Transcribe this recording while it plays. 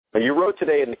Now, you wrote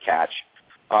today in the Catch,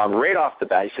 right off the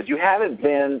bat, you said you haven't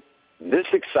been this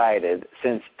excited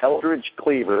since Eldridge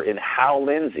Cleaver and Hal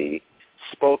Lindsey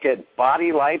spoke at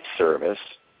Body Life Service,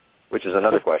 which is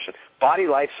another question, Body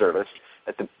Life Service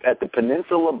at the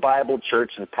Peninsula Bible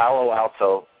Church in Palo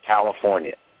Alto,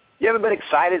 California. You haven't been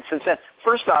excited since then.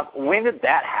 First off, when did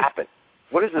that happen?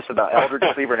 What is this about Eldridge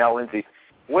Cleaver and Hal Lindsey?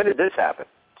 When did this happen?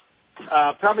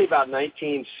 Probably about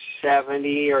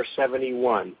 1970 or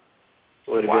 71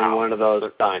 would have been one of those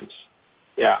times.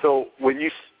 Yeah. So when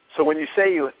you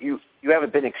say you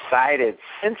haven't been excited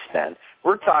since then,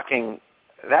 we're talking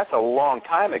that's a long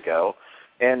time ago.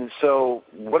 And so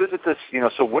what is it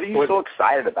so what are you so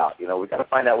excited about? We've got to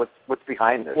find out what's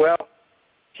behind this. Well,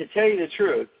 to tell you the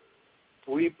truth,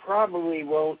 we probably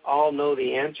won't all know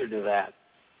the answer to that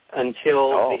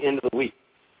until the end of the week.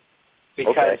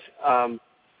 Because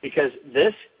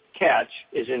this catch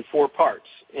is in 4 parts.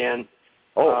 And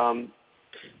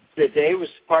today was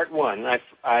part 1.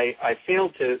 I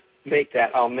failed to make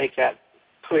that. I'll make that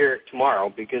clear tomorrow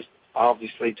because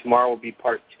obviously tomorrow will be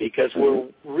part 2 because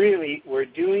we're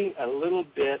doing a little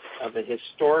bit of a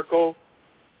historical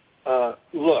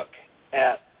look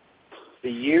at the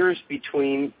years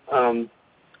between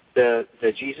the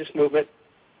Jesus movement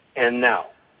and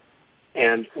now.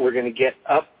 And we're going to get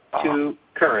up to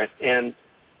current. And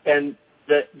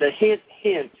the hint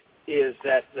is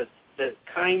that the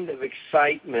kind of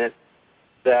excitement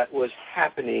that was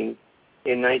happening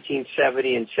in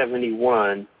 1970 and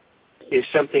 71 is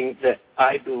something that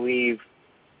I believe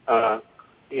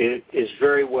is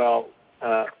very well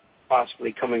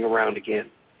possibly coming around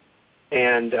again.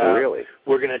 And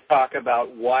we're going to talk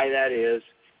about why that is.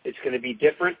 It's going to be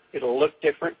different. It'll look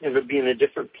different. It'll be in a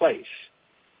different place.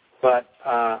 But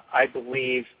I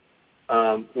believe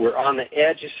we're on the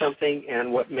edge of something,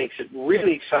 and what makes it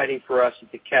really exciting for us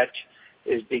at the Catch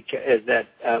is that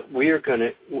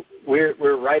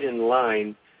we're right in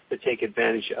line to take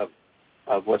advantage of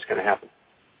what's going to happen.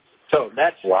 So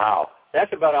that's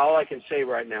about all I can say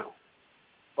right now.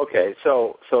 Okay,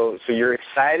 so you're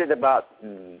excited about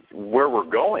where we're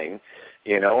going,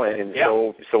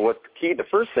 so what's key? The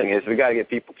first thing is we got to get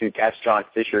people to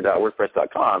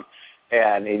catchjohnfisher.wordpress.com,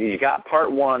 and you got part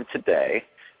 1 today,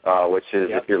 which is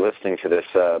if you're listening to this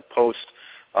post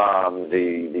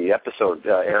the episode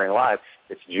airing live,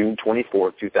 it's June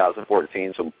 24th,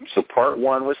 2014. So part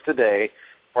 1 was today,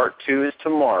 part 2 is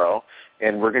tomorrow,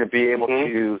 and we're going to be able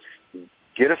to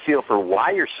get a feel for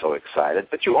why you're so excited.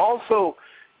 But you also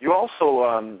as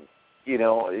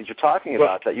you're talking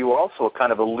about that, you also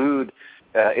kind of allude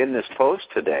in this post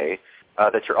today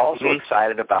that you're also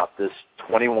excited about this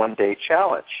 21-day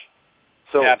challenge.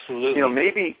 So absolutely,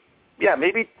 maybe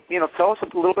tell us a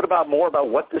little bit more about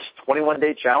what this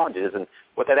 21-day challenge is and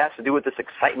what that has to do with this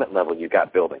excitement level you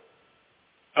got building.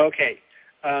 Okay,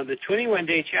 the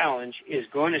 21-day challenge is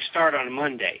going to start on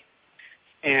Monday,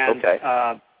 and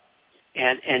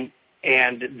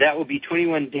and that will be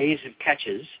 21 days of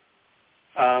catches,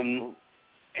 and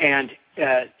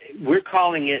we're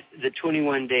calling it the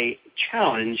 21-day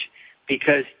challenge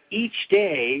because each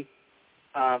day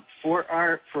for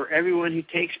everyone who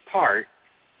takes part,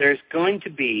 there's going to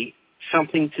be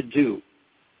something to do.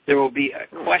 There will be a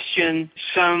question,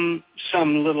 some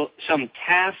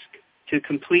task to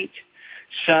complete,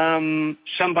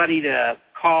 somebody to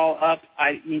call up.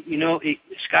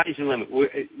 Sky's the limit.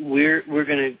 We're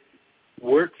going to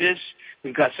work this.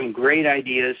 We've got some great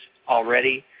ideas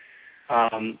already.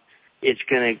 It's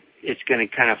going to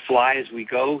kind of fly as we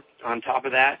go. On top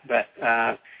of that, but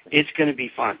it's going to be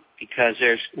fun because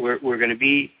there'll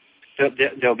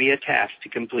be a task to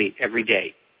complete every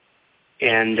day,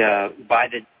 and by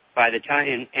the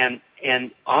time and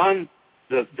on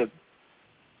the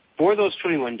for those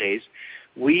 21 days,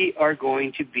 we are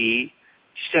going to be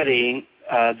studying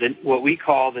what we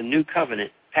call the New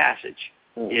Covenant passage.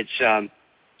 It's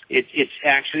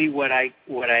actually what I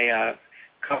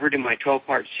covered in my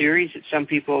 12-part series that some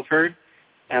people have heard.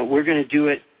 We're going to do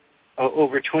it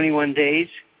over 21 days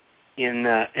in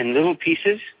little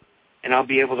pieces, and I'll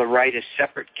be able to write a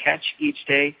separate catch each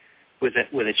day with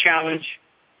a challenge.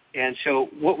 And so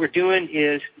what we're doing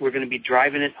is we're going to be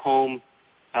driving it home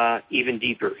even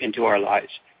deeper into our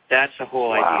lives. That's the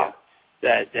whole idea,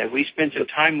 that we spend some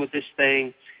time with this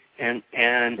thing and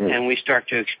we start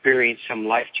to experience some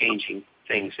life-changing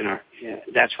things in our.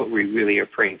 That's what we really are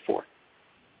praying for.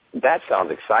 That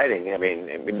sounds exciting. I mean,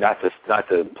 not to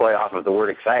play off of the word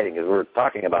exciting, because we're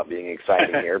talking about being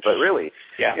exciting here, but really,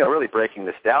 really breaking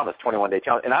this down, this 21-day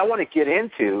challenge. And I want to get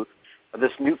into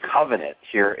this new covenant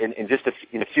here in just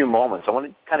in a few moments. I want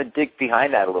to kind of dig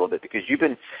behind that a little bit, because you've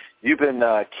been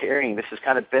carrying, this has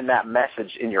kind of been that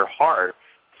message in your heart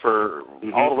for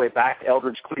all the way back to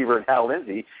Eldridge Cleaver and Hal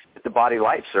Lindsey at the Body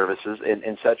Life services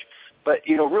and such. But,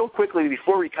 real quickly,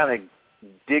 before we kind of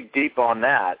dig deep on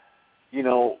that,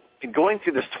 going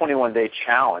through this 21-day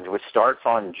challenge, which starts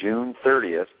on June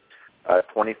 30th,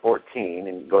 2014,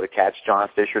 and go to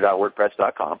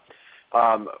catchjohnfisher.wordpress.com.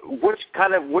 What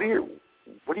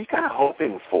are you kind of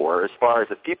hoping for as far as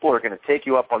if people are going to take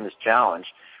you up on this challenge?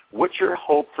 What's your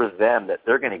hope for them that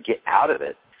they're going to get out of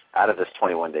this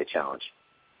 21-day challenge?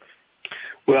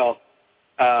 Well,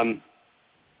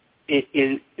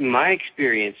 in my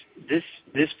experience,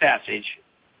 this passage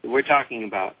that we're talking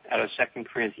about out of 2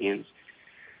 Corinthians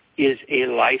is a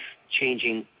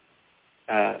life-changing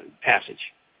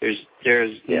passage.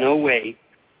 There's no way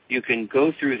you can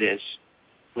go through this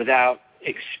without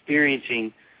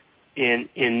experiencing in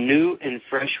new and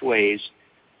fresh ways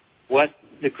what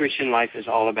the Christian life is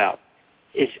all about.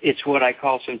 It's what I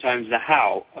call sometimes the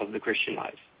how of the Christian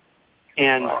life.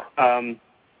 And,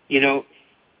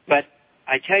 but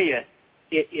I tell you,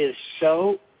 it is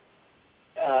so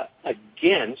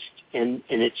against, and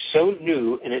it's so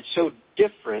new, and it's so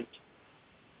different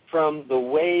from the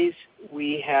ways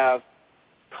we have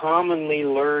commonly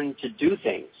learned to do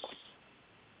things,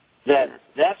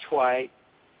 that's why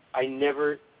it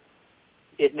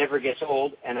never gets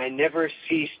old, and I never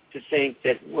cease to think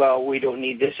that, well, we don't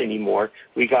need this anymore.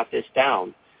 We got this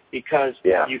down, because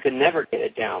you can never get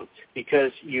it down,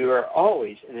 because you are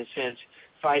always, in a sense,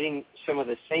 fighting some of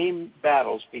the same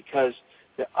battles, because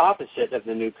the opposite of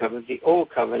the new covenant, the old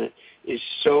covenant, is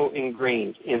so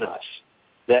ingrained in us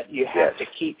that you have to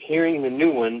keep hearing the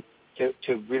new one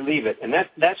to relieve it. And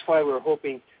that's why we're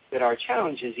hoping that our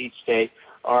challenges each day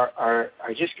are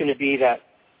just going to be that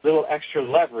little extra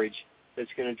leverage that's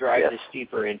going to drive this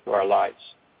deeper into our lives.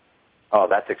 Oh,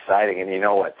 that's exciting. And you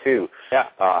know what, too? Yeah.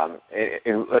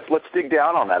 And let's dig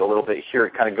down on that a little bit here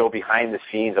and kind of go behind the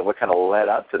scenes of what kind of led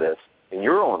up to this in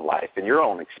your own life, in your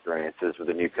own experiences with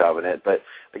the new covenant. But,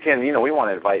 again, we want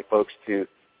to invite folks to,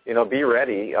 be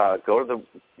ready.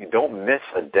 Don't miss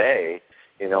a day.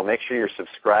 Make sure you're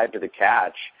subscribed to The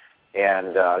Catch.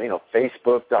 And,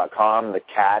 Facebook.com, The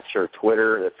Catch, or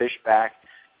Twitter, The Fishback.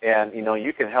 And,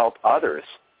 you can help others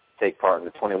take part in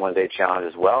the 21-day challenge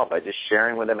as well by just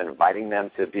sharing with them and inviting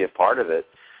them to be a part of it.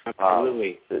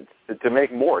 Absolutely. To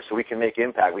make more, so we can make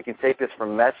impact. We can take this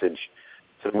from message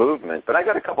to movement. But I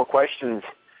got a couple questions,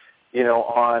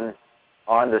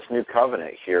 on this new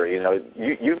covenant here.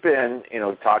 You've been,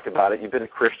 talked about it, you've been a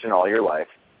Christian all your life.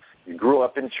 You grew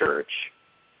up in church.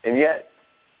 And yet,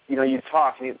 you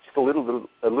talk, and you just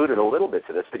alluded a little bit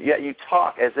to this, but yet you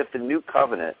talk as if the new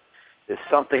covenant is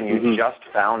something you just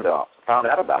found out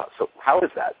about. So how is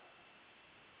that?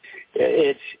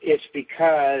 It's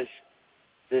because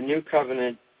the new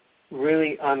covenant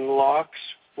really unlocks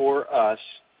for us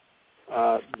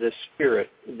the Spirit,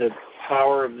 the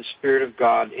power of the Spirit of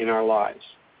God in our lives.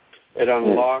 It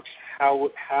unlocks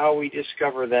how we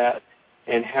discover that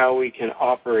and how we can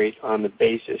operate on the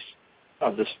basis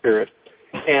of the Spirit.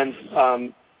 And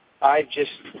I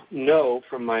just know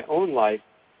from my own life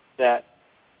that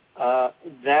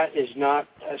that is not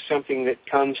something that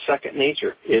comes second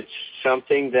nature. It's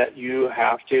something that you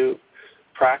have to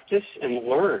practice and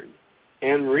learn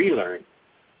and relearn.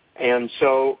 And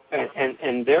so,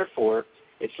 and therefore,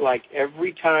 it's like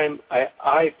every time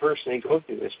I personally go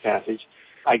through this passage,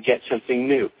 I get something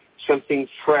new. Something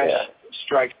fresh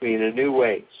strikes me in a new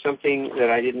way, something that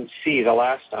I didn't see the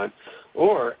last time,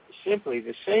 or simply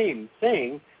the same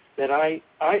thing that I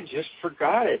just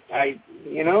forgot it.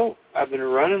 I've been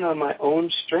running on my own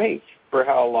strength for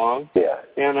how long,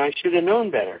 and I should have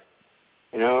known better.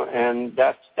 And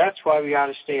that's why we ought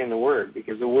to stay in the Word,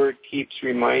 because the Word keeps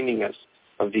reminding us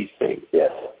of these things.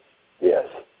 Yes.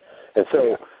 And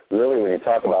so, really, when you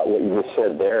talk about what you just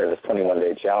said there, this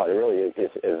 21-day challenge, it really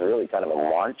is really kind of a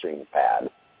launching pad,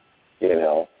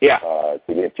 to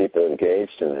get people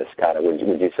engaged in this kind of. Would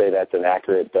you say that's an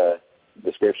accurate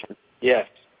description? Yes,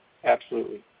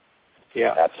 absolutely.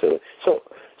 Yeah, absolutely. So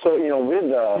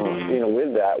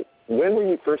with that, when were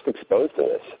you first exposed to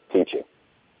this teaching?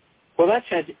 Well,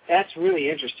 that's really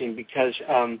interesting, because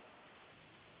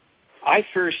I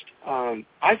first,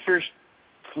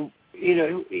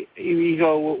 you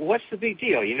go, well, what's the big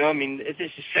deal? This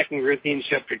is 2 Corinthians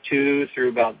chapter 2 through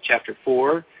about chapter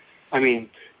 4.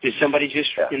 Did somebody just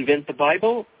invent the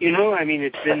Bible?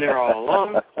 It's been there all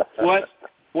along.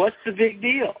 What's the big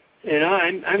deal?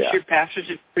 I'm sure pastors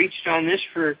have preached on this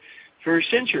for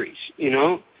centuries.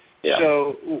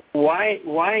 So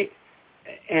why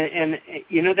and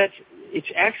it's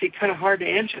actually kind of hard to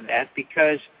answer that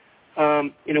because,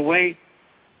 in a way,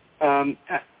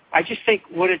 I just think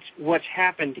what's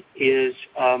happened is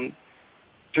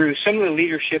through some of the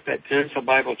leadership at Peninsula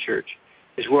Bible Church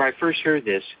is where I first heard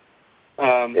this.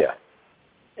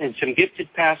 And some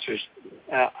gifted pastors,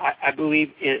 I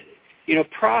believe,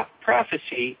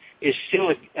 prophecy is still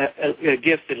a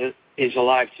gift that is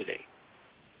alive today,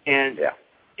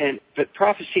 but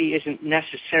prophecy isn't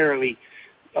necessarily,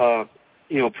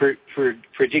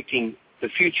 predicting the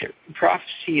future.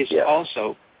 Prophecy is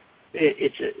also,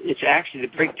 it's actually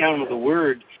the breakdown of the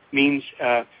word means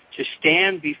to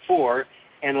stand before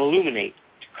and illuminate,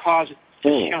 to cause it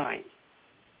to shine.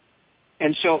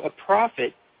 And so a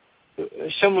prophet,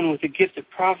 someone with a gift of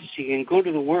prophecy, can go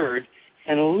to the Word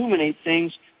and illuminate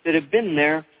things that have been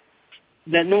there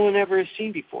that no one ever has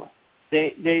seen before.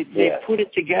 They put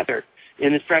it together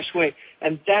in a fresh way.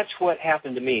 And that's what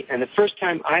happened to me. And the first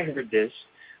time I heard this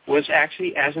was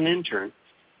actually as an intern.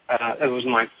 It was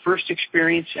my first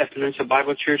experience at Peninsula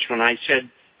Bible Church when I said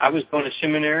I was going to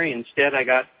seminary. Instead, I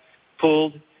got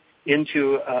pulled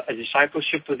into a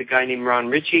discipleship with a guy named Ron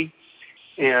Ritchie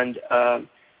and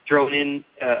thrown in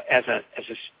as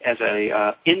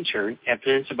a intern at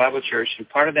Peninsula Bible Church. And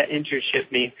part of that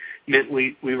internship meant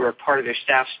we were a part of their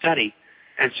staff study.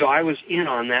 And so I was in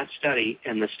on that study,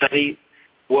 and the study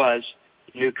was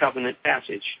New Covenant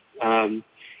passage.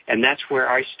 And that's where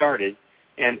I started.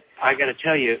 And I got to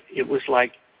tell you, it was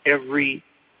like every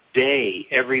day,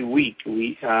 every week,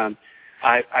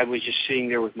 I was just sitting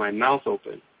there with my mouth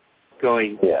open,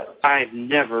 going, I've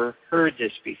never heard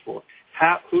this before.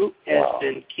 Who has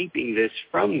been keeping this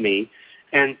from me?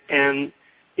 And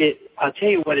I'll tell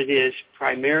you what it is.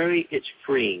 Primarily, it's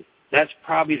freeing. That's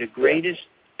probably the greatest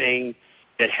thing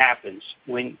that happens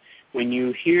when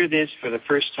you hear this for the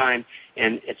first time,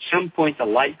 and at some point the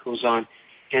light goes on,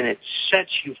 and it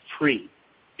sets you free.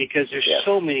 Because there's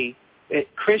so many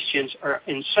Christians are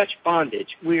in such bondage.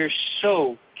 We are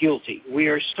so guilty. We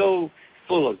are so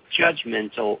full of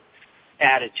judgmental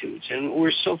attitudes, and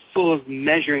we're so full of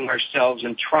measuring ourselves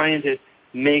and trying to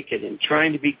make it and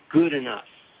trying to be good enough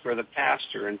for the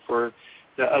pastor and for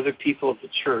the other people of the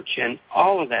church and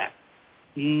all of that.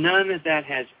 None of that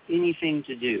has anything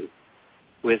to do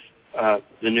with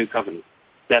the New Covenant.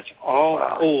 That's all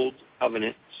old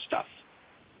covenant stuff.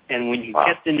 And when you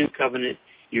get the New Covenant,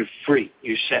 you're free.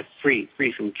 You're set free.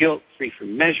 Free from guilt, free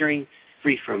from measuring,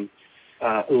 free from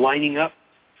lining up,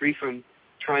 free from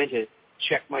trying to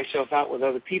check myself out with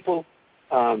other people.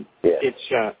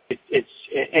 It's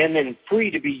and then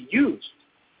free to be used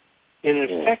in an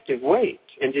effective way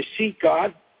and to see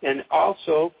God, and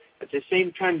also at the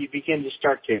same time you begin to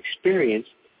start to experience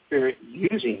Spirit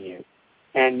using you,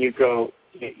 and you go,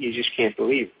 you just can't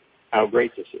believe how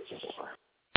great this is.